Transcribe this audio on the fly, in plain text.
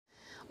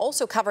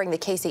Also covering the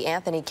Casey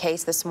Anthony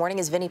case this morning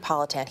is Vinnie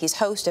Politan. He's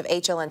host of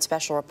HLN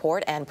Special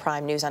Report and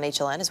Prime News on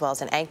HLN, as well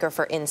as an anchor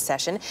for In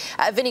Session.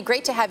 Vinnie,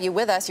 great to have you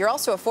with us. You're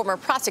also a former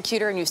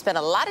prosecutor, and you've spent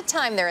a lot of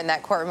time there in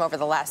that courtroom over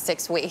the last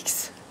 6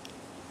 weeks.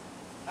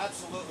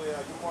 Absolutely.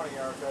 Good morning,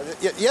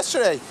 Erica.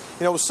 Yesterday,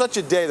 it was such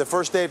a day, the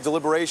first day of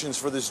deliberations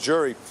for this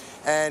jury,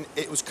 and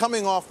it was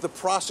coming off the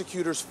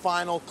prosecutor's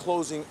final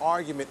closing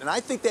argument. And I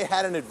think they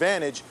had an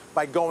advantage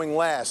by going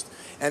last.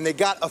 And they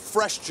got a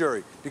fresh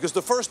jury because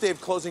the first day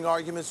of closing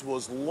arguments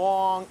was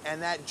long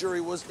and that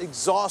jury was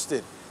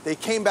exhausted. They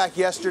came back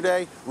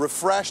yesterday,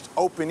 refreshed,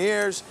 open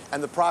ears,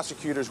 and the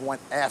prosecutors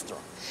went after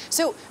them.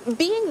 So,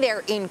 being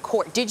there in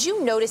court, did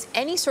you notice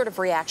any sort of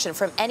reaction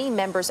from any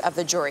members of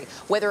the jury,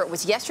 whether it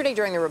was yesterday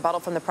during the rebuttal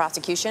from the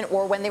prosecution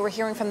or when they were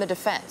hearing from the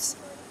defense?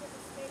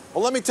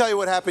 Well, let me tell you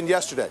what happened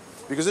yesterday,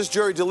 because this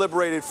jury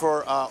deliberated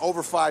for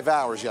over 5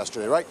 hours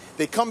yesterday, right?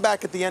 They come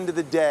back at the end of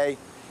the day,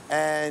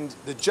 and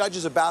the judge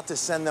is about to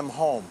send them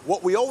home.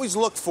 What we always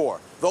look for,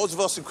 those of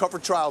us who cover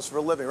trials for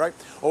a living, right?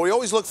 What we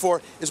always look for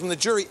is when the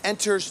jury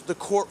enters the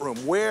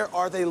courtroom, where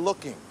are they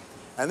looking?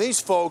 And these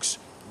folks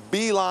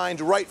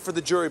beelined right for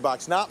the jury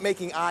box, not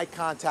making eye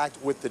contact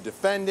with the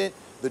defendant,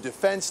 the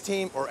defense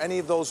team, or any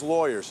of those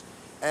lawyers.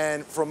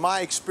 And from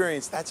my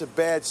experience, that's a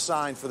bad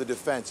sign for the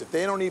defense. If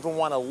they don't even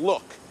want to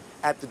look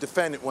at the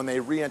defendant when they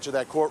re-enter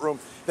that courtroom.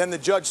 Then the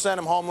judge sent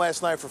him home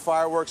last night for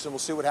fireworks, and we'll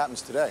see what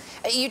happens today.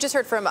 You just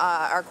heard from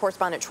our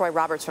correspondent Troy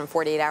Roberts from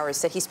 48 Hours,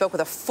 said he spoke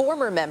with a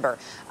former member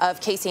of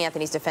Casey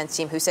Anthony's defense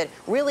team who said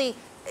really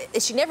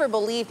she never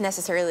believed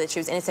necessarily that she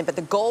was innocent, but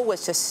the goal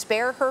was to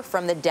spare her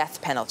from the death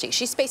penalty.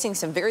 She's facing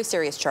some very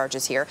serious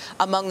charges here,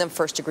 among them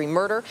first-degree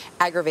murder,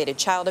 aggravated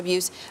child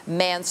abuse,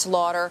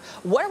 manslaughter.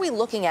 What are we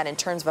looking at in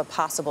terms of a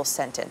possible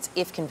sentence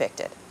if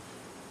convicted?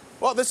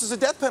 Well, this is a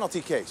death penalty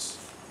case.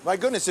 My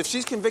goodness, if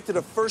she's convicted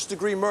of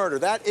first-degree murder,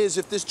 that is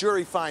if this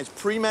jury finds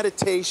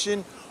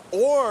premeditation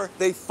or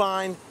they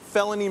find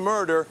felony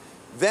murder,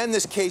 then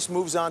this case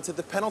moves on to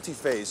the penalty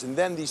phase. And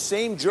then these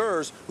same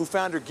jurors who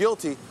found her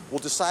guilty will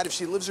decide if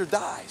she lives or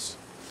dies.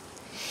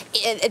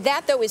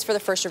 That, though, is for the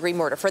first-degree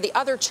murder. For the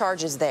other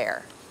charges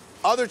there?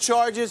 Other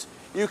charges,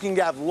 you can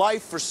have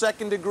life for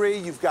second degree.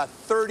 You've got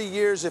 30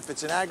 years if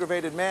it's an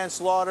aggravated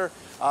manslaughter.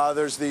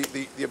 There's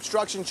the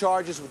obstruction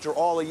charges, which are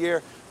all a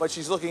year. But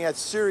she's looking at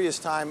serious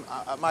time.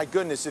 My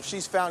goodness, if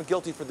she's found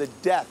guilty for the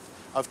death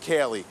of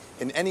Kaylee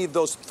in any of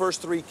those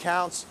first 3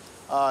 counts,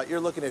 you're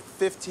looking at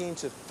 15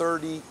 to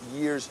 30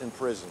 years in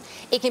prison.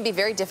 It can be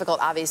very difficult,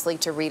 obviously,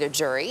 to read a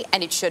jury,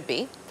 and it should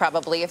be,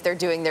 probably, if they're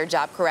doing their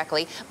job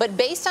correctly. But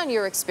based on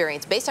your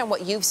experience, based on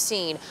what you've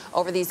seen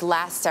over these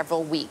last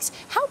several weeks,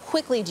 how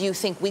quickly do you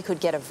think we could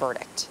get a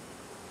verdict?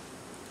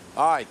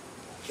 All right.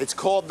 It's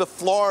called the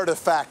Florida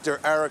factor,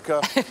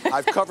 Erica.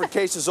 I've covered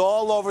cases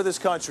all over this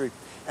country,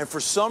 and for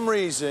some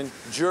reason,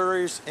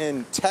 juries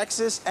in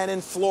Texas and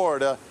in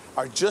Florida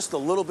are just a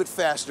little bit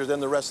faster than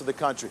the rest of the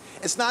country.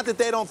 It's not that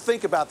they don't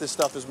think about this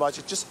stuff as much,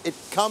 it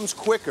comes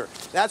quicker.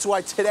 That's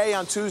why today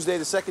on Tuesday,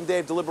 the second day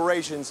of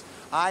deliberations,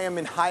 I am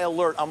in high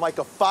alert. I'm like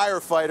a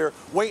firefighter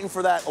waiting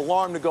for that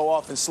alarm to go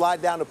off and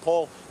slide down the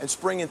pole and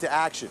spring into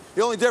action.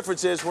 The only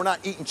difference is we're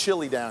not eating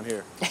chili down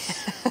here.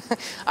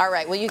 All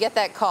right, well, you get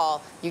that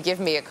call, you give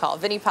me a call.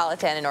 Vinnie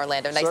Politan in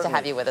Orlando, nice to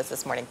have you with us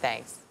this morning.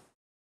 Thanks.